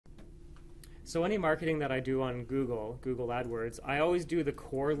So any marketing that I do on Google AdWords, I always do the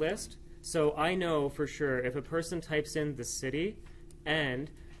core list. So I know for sure if a person types in the city and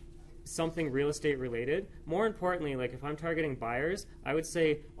something real estate related, more importantly, like if I'm targeting buyers, I would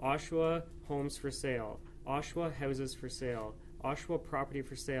say Oshawa homes for sale, Oshawa houses for sale, Oshawa property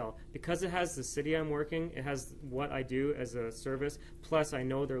for sale. Because it has the city I'm working, it has what I do as a service, plus I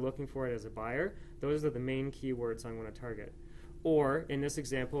know they're looking for it as a buyer, those are the main keywords I'm going to target. Or, in this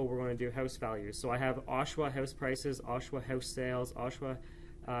example, we're going to do house values. So I have Oshawa house prices, Oshawa house sales, Oshawa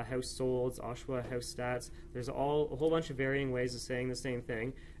house solds, Oshawa house stats. There's a whole bunch of varying ways of saying the same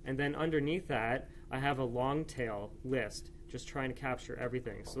thing. And then underneath that, I have a long tail list, just trying to capture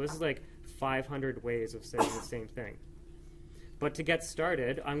everything. So this is like 500 ways of saying the same thing. But to get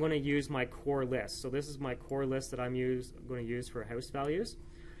started, I'm going to use my core list. So this is my core list that I'm going to use for house values.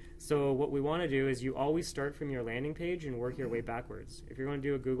 So what we want to do is you always start from your landing page and work your way backwards. If you're going to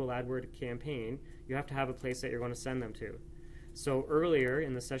do a Google AdWords campaign, you have to have a place that you're going to send them to. So earlier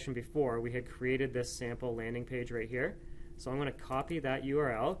in the session before, we had created this sample landing page right here. So I'm going to copy that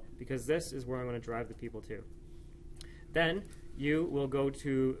URL because this is where I'm going to drive the people to. Then you will go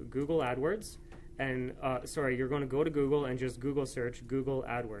to Google AdWords, and you're going to go to Google and just Google search Google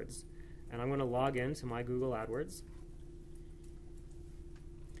AdWords. And I'm going to log into my Google AdWords.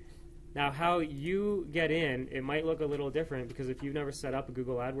 Now, how you get in, it might look a little different because if you've never set up a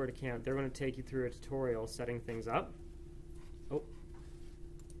Google AdWords account, they're going to take you through a tutorial setting things up. Oh.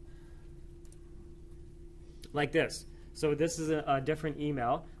 Like this. So this is a different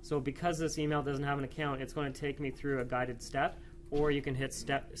email. So because this email doesn't have an account, it's going to take me through a guided step, or you can hit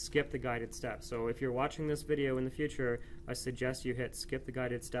skip the guided step. So if you're watching this video in the future, I suggest you hit skip the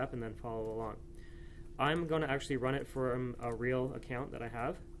guided step and then follow along. I'm going to actually run it from a real account that I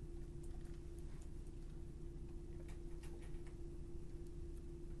have.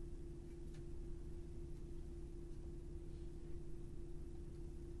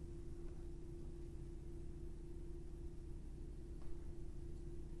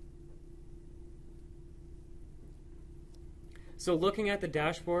 So looking at the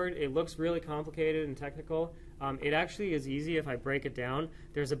dashboard, it looks really complicated and technical. It actually is easy if I break it down.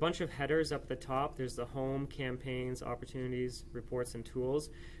 There's a bunch of headers up at the top. There's the home, campaigns, opportunities, reports, and tools.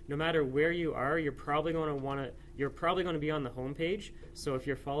 No matter where you are, you're probably going to be on the home page. So if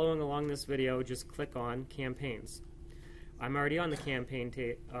you're following along this video, just click on campaigns. I'm already on the campaign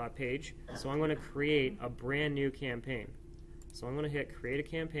page, so I'm going to create a brand new campaign. So I'm going to hit create a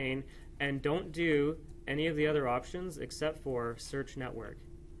campaign, and don't do any of the other options except for search network.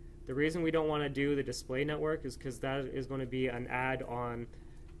 The reason we don't want to do the display network is because that is going to be an ad on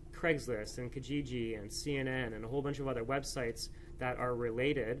Craigslist and Kijiji and CNN and a whole bunch of other websites that are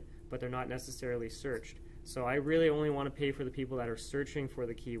related, but they're not necessarily searched. So I really only want to pay for the people that are searching for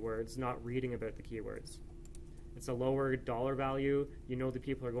the keywords, not reading about the keywords. It's a lower dollar value. You know the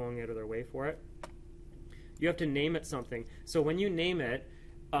people are going out of their way for it. You have to name it something. So when you name it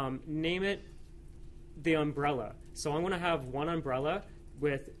the umbrella. So I'm going to have one umbrella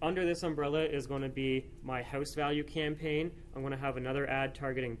with, under this umbrella is going to be my house value campaign. I'm going to have another ad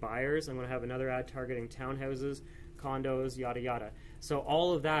targeting buyers. I'm going to have another ad targeting townhouses, condos, yada yada. So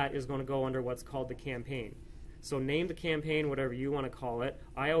all of that is going to go under what's called the campaign. So name the campaign whatever you want to call it.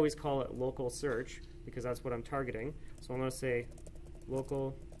 I always call it local search because that's what I'm targeting. So I'm going to say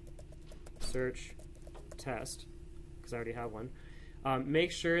local search test because I already have one.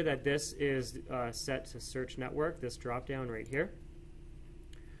 Make sure that this is set to search network, this drop down right here.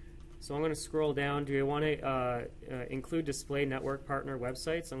 So I'm going to scroll down. Do you want to include display network partner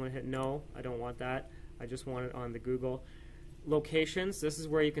websites? I'm going to hit no. I don't want that. I just want it on the Google. Locations, this is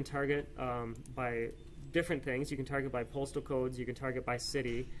where you can target by different things. You can target by postal codes. You can target by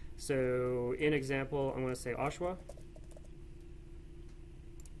city. So in example, I'm going to say Oshawa.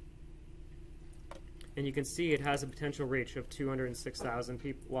 And you can see it has a potential reach of 206,000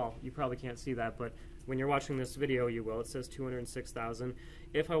 people. Well, you probably can't see that, but when you're watching this video, you will. It says 206,000.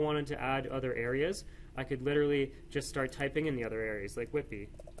 If I wanted to add other areas, I could literally just start typing in the other areas, like Whitby,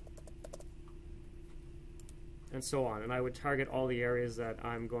 and so on. And I would target all the areas that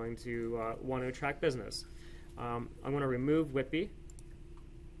I'm going to want to attract business. I'm going to remove Whitby.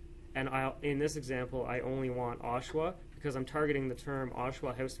 And in this example, I only want Oshawa, because I'm targeting the term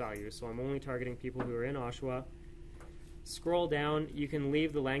Oshawa house value, so I'm only targeting people who are in Oshawa. Scroll down, you can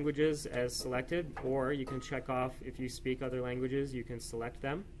leave the languages as selected, or you can check off if you speak other languages, you can select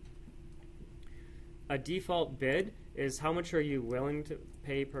them. A default bid is how much are you willing to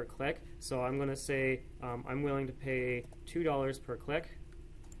pay per click. So I'm going to say I'm willing to pay $2 per click,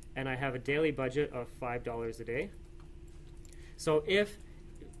 and I have a daily budget of $5 a day. So if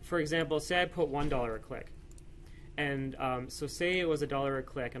for example, say I put $1 a click. And so say it was $1 a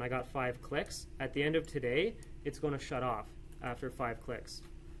click and I got 5 clicks. At the end of today, it's going to shut off after 5 clicks.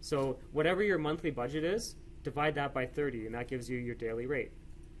 So whatever your monthly budget is, divide that by 30, and that gives you your daily rate.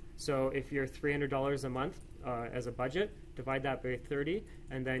 So if you're $300 a month as a budget, divide that by 30,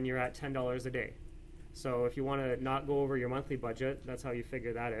 and then you're at $10 a day. So if you want to not go over your monthly budget, that's how you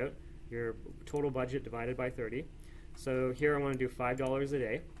figure that out. Your total budget divided by 30. So here I want to do $5 a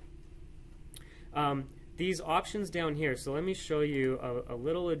day. These options down here, so let me show you a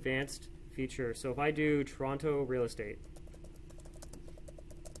little advanced feature. So if I do Toronto real estate,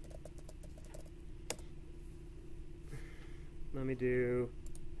 let me do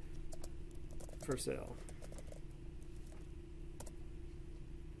for sale.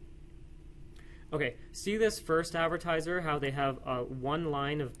 Okay, see this first advertiser, how they have one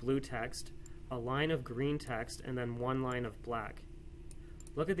line of blue text, a line of green text, and then one line of black.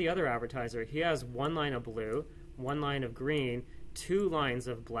 Look at the other advertiser. He has one line of blue, one line of green, 2 lines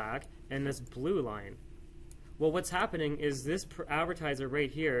of black, and this blue line. Well, what's happening is this advertiser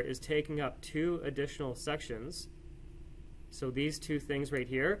right here is taking up 2 additional sections. So these 2 things right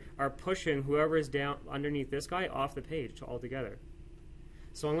here are pushing whoever is down underneath this guy off the page altogether.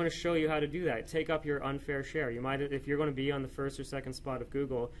 So I'm going to show you how to do that. Take up your unfair share. You might, if you're going to be on the 1st or 2nd spot of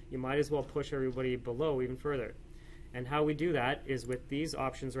Google, you might as well push everybody below even further. And how we do that is with these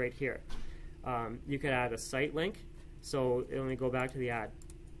options right here. You could add a site link. So let me go back to the ad.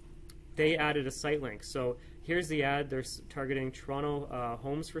 They added a site link. So here's the ad. They're targeting Toronto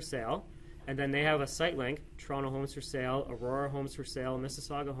homes for sale. And then they have a site link, Toronto homes for sale, Aurora homes for sale,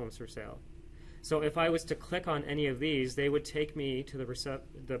 Mississauga homes for sale. So if I was to click on any of these, they would take me to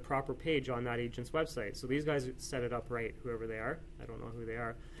the proper page on that agent's website. So these guys set it up right, whoever they are. I don't know who they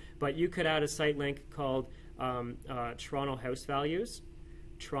are. But you could add a site link called Toronto house values,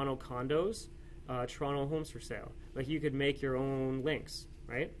 Toronto condos, Toronto homes for sale. Like you could make your own links,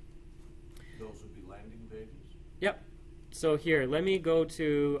 right? Those would be landing pages? Yep. So here, let me go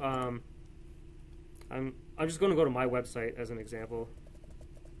to, I'm just going to go to my website as an example.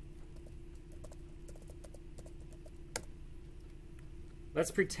 Let's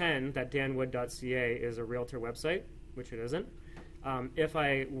pretend that danwood.ca is a realtor website, which it isn't. If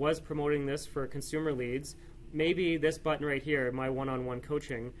I was promoting this for consumer leads, maybe this button right here, my one-on-one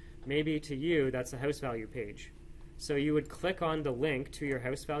coaching, maybe to you that's a house value page. So you would click on the link to your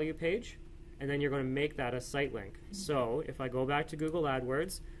house value page, and then you're going to make that a site link. So if I go back to Google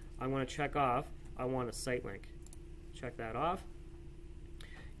AdWords, I want to check off, I want a site link. Check that off.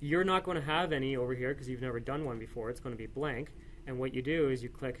 You're not going to have any over here because you've never done one before. It's going to be blank. And what you do is you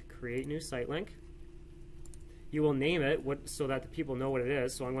click Create New Site Link. You will name it so that the people know what it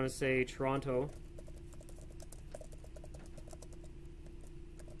is. So I'm going to say Toronto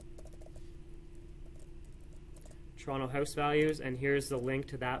house values, and here's the link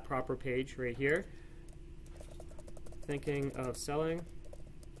to that proper page right here. Thinking of selling.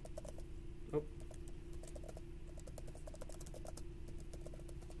 Oh.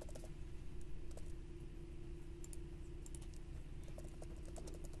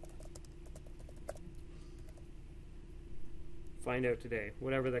 Find out today,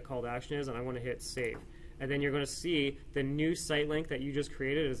 whatever the call to action is, and I want to hit save. And then you're going to see the new site link that you just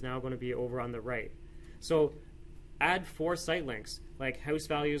created is now going to be over on the right. So add 4 site links, like house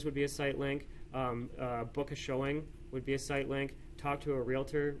values would be a site link, book a showing would be a site link, talk to a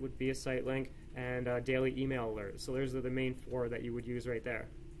realtor would be a site link, and daily email alerts. So those are the main 4 that you would use right there.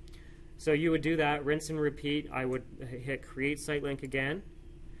 So you would do that, rinse and repeat. I would hit create site link again.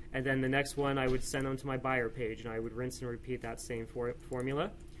 And then the next one, I would send them to my buyer page, and I would rinse and repeat that same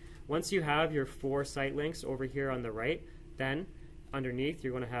formula. Once you have your 4 site links over here on the right, then underneath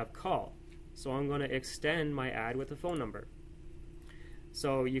you're going to have call. So I'm going to extend my ad with a phone number.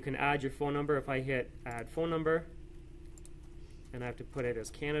 So you can add your phone number. If I hit add phone number, and I have to put it as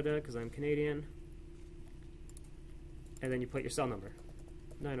Canada because I'm Canadian, and then you put your cell number,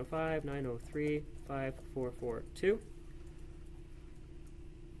 905-903-5442.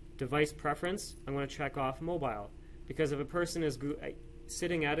 Device preference, I'm going to check off mobile, because if a person is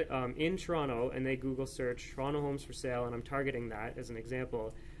sitting at it in Toronto and they Google search Toronto homes for sale, and I'm targeting that as an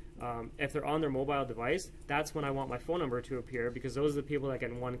example, if they're on their mobile device, that's when I want my phone number to appear, because those are the people that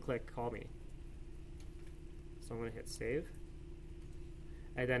can one click call me. So I'm going to hit save,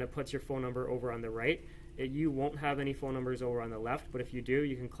 and then it puts your phone number over on the right. You won't have any phone numbers over on the left, but if you do,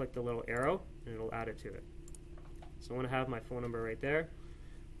 you can click the little arrow and it'll add it to it. So I want to have my phone number right there.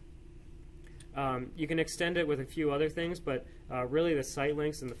 You can extend it with a few other things, but really the site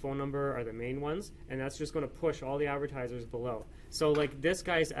links and the phone number are the main ones, and that's just going to push all the advertisers below. So like this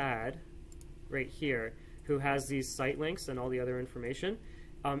guy's ad right here, who has these site links and all the other information,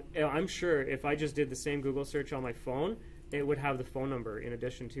 I'm sure if I just did the same Google search on my phone, it would have the phone number in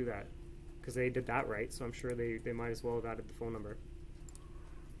addition to that, because they did that right, so I'm sure they might as well have added the phone number.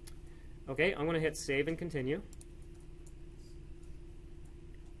 Okay, I'm going to hit save and continue.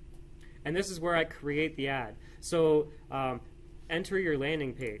 And this is where I create the ad. So enter your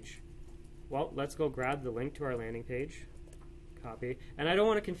landing page. Well, let's go grab the link to our landing page. Copy. And I don't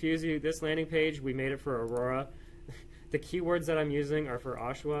want to confuse you. This landing page, we made it for Aurora. The keywords that I'm using are for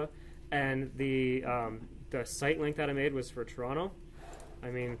Oshawa. And the site link that I made was for Toronto. I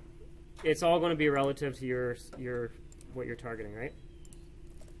mean, it's all going to be relative to what you're targeting, right?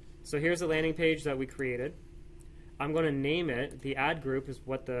 So here's the landing page that we created. I'm going to name it. The ad group is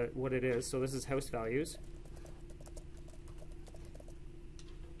what it is. So this is house values.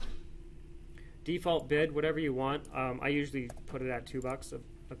 Default bid, whatever you want. I usually put it at $2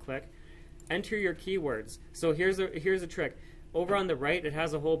 a click. Enter your keywords. So here's a trick. Over on the right, it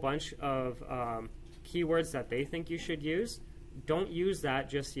has a whole bunch of keywords that they think you should use. Don't use that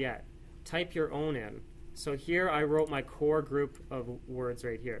just yet. Type your own in. So here I wrote my core group of words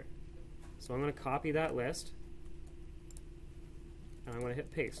right here. So I'm going to copy that list, and I'm going to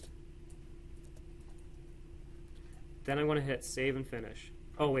hit paste. Then I'm going to hit save and finish.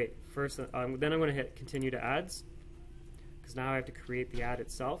 Oh wait, first then I'm going to hit continue to ads, because now I have to create the ad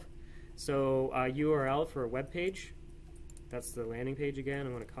itself. So URL for a web page. That's the landing page again.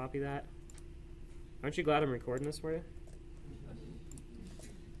 I'm going to copy that. Aren't you glad I'm recording this for you?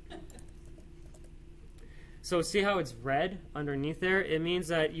 So see how it's red underneath there? It means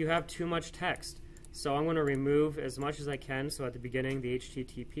that you have too much text. So I'm going to remove as much as I can. So at the beginning, the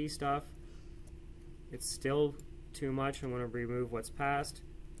HTTP stuff, it's still too much. I'm going to remove what's past.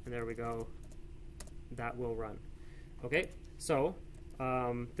 And there we go. That will run. Okay, so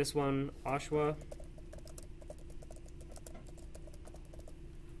this one, Oshawa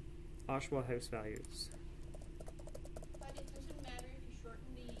house values. But it doesn't matter if you shorten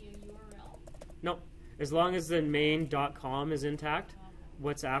the URL? No. As long as the main .com is intact,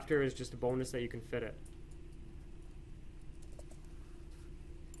 what's after is just a bonus that you can fit it.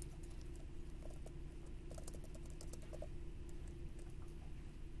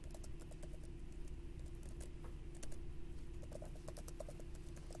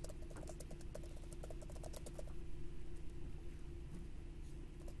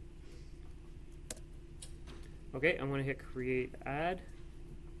 Okay, I'm going to hit create ad.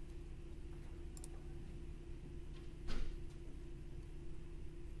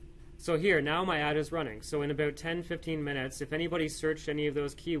 So here, now my ad is running. So in about 10-15 minutes, if anybody searched any of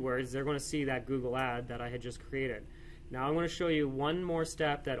those keywords, they're going to see that Google ad that I had just created. Now I'm going to show you one more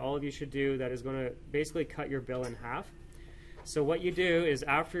step that all of you should do that is going to basically cut your bill in half. So what you do is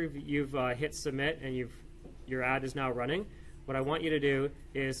after you've hit submit and your ad is now running, what I want you to do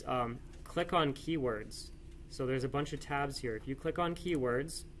is click on keywords. So there's a bunch of tabs here. If you click on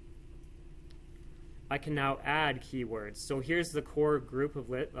keywords, I can now add keywords. So here's the core group of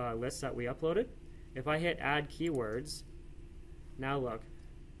lists that we uploaded. If I hit add keywords, now look,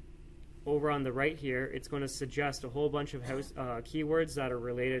 over on the right here, it's going to suggest a whole bunch of keywords that are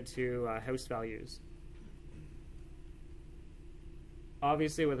related to house values.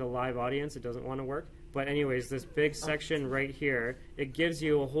 Obviously with a live audience it doesn't want to work, but anyways, this big section right here, it gives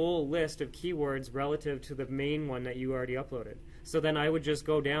you a whole list of keywords relative to the main one that you already uploaded. So then I would just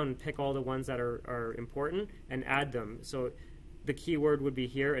go down and pick all the ones that are important and add them. So the keyword would be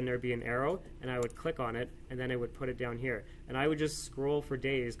here and there'd be an arrow, and I would click on it and then I would put it down here. And I would just scroll for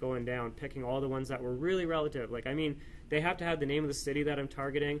days going down, picking all the ones that were really relative. Like, I mean, they have to have the name of the city that I'm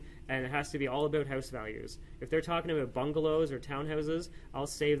targeting, and it has to be all about house values. If they're talking about bungalows or townhouses, I'll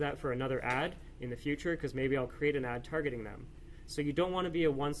save that for another ad in the future, because maybe I'll create an ad targeting them. So you don't want to be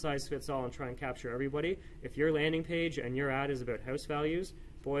a one-size-fits-all and try and capture everybody. If your landing page and your ad is about house values,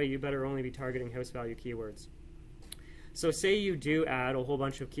 boy, you better only be targeting house value keywords. So say you do add a whole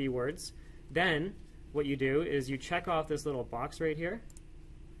bunch of keywords, then what you do is you check off this little box right here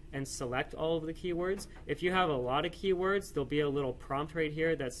and select all of the keywords. If you have a lot of keywords, there'll be a little prompt right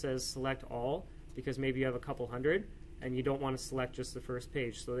here that says select all, because maybe you have a couple hundred and you don't want to select just the first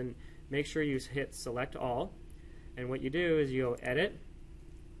page. So then make sure you hit select all. And what you do is you go edit,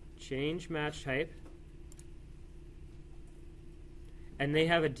 change match type, and they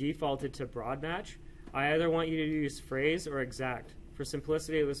have it defaulted to broad match. I either want you to use phrase or exact. For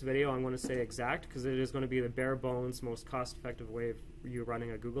simplicity of this video, I'm going to say exact because it is going to be the bare bones, most cost-effective way of you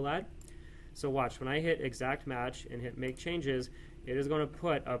running a Google ad. So watch, when I hit exact match and hit make changes, it is going to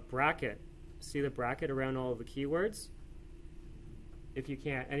put a bracket. See the bracket around all of the keywords? if you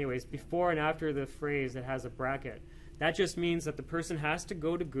can't. Anyways, before and after the phrase that has a bracket. That just means that the person has to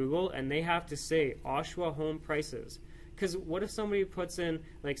go to Google and they have to say Oshawa home prices. Because what if somebody puts in,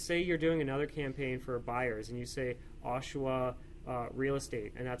 like, say you're doing another campaign for buyers and you say Oshawa real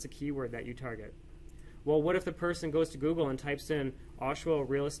estate, and that's a keyword that you target. Well, what if the person goes to Google and types in Oshawa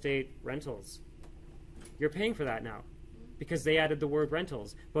real estate rentals? You're paying for that now because they added the word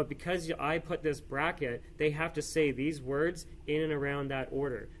rentals. But because I put this bracket, they have to say these words in and around that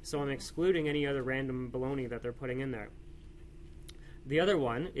order. So I'm excluding any other random baloney that they're putting in there. The other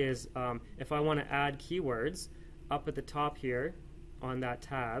one is if I want to add keywords, up at the top here on that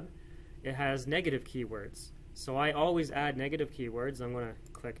tab, it has negative keywords. So I always add negative keywords. I'm going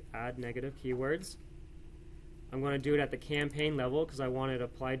to click Add Negative Keywords. I'm going to do it at the campaign level because I want it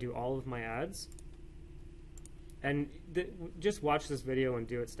applied to all of my ads. And just watch this video and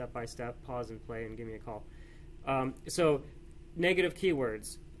do it step by step. Pause and play and give me a call. So negative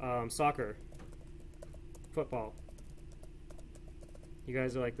keywords, soccer, football. You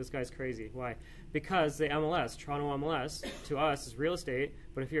guys are like, this guy's crazy. Why? Because the MLS, Toronto MLS, to us is real estate,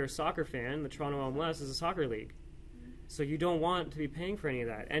 but if you're a soccer fan, the Toronto MLS is a soccer league. So you don't want to be paying for any of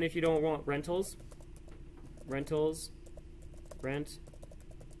that. And if you don't want rentals, rent,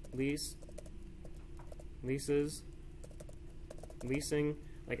 lease, leases, leasing,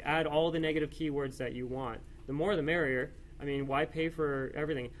 like add all the negative keywords that you want. The more the merrier. I mean, why pay for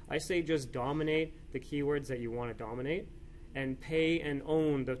everything? I say just dominate the keywords that you want to dominate and pay and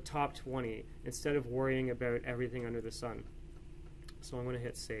own the top 20 instead of worrying about everything under the sun. So I'm going to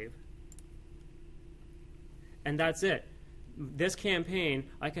hit save. And that's it. This campaign,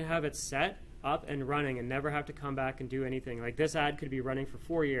 I can have it set up and running and never have to come back and do anything. Like this ad could be running for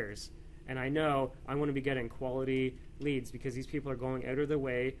 4 years. And I know I'm going to be getting quality leads because these people are going out of their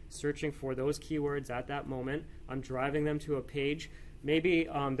way, searching for those keywords at that moment. I'm driving them to a page. Maybe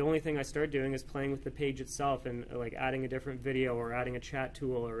the only thing I start doing is playing with the page itself and like adding a different video or adding a chat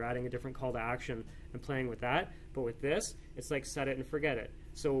tool or adding a different call to action and playing with that. But with this, it's like set it and forget it.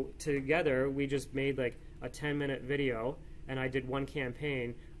 So together, we just made like a 10-minute video and I did one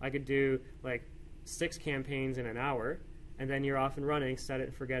campaign. I could do like 6 campaigns in an hour. And then you're off and running, set it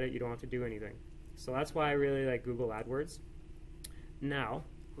and forget it, you don't have to do anything. So that's why I really like Google AdWords. Now,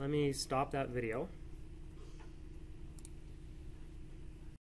 let me stop that video.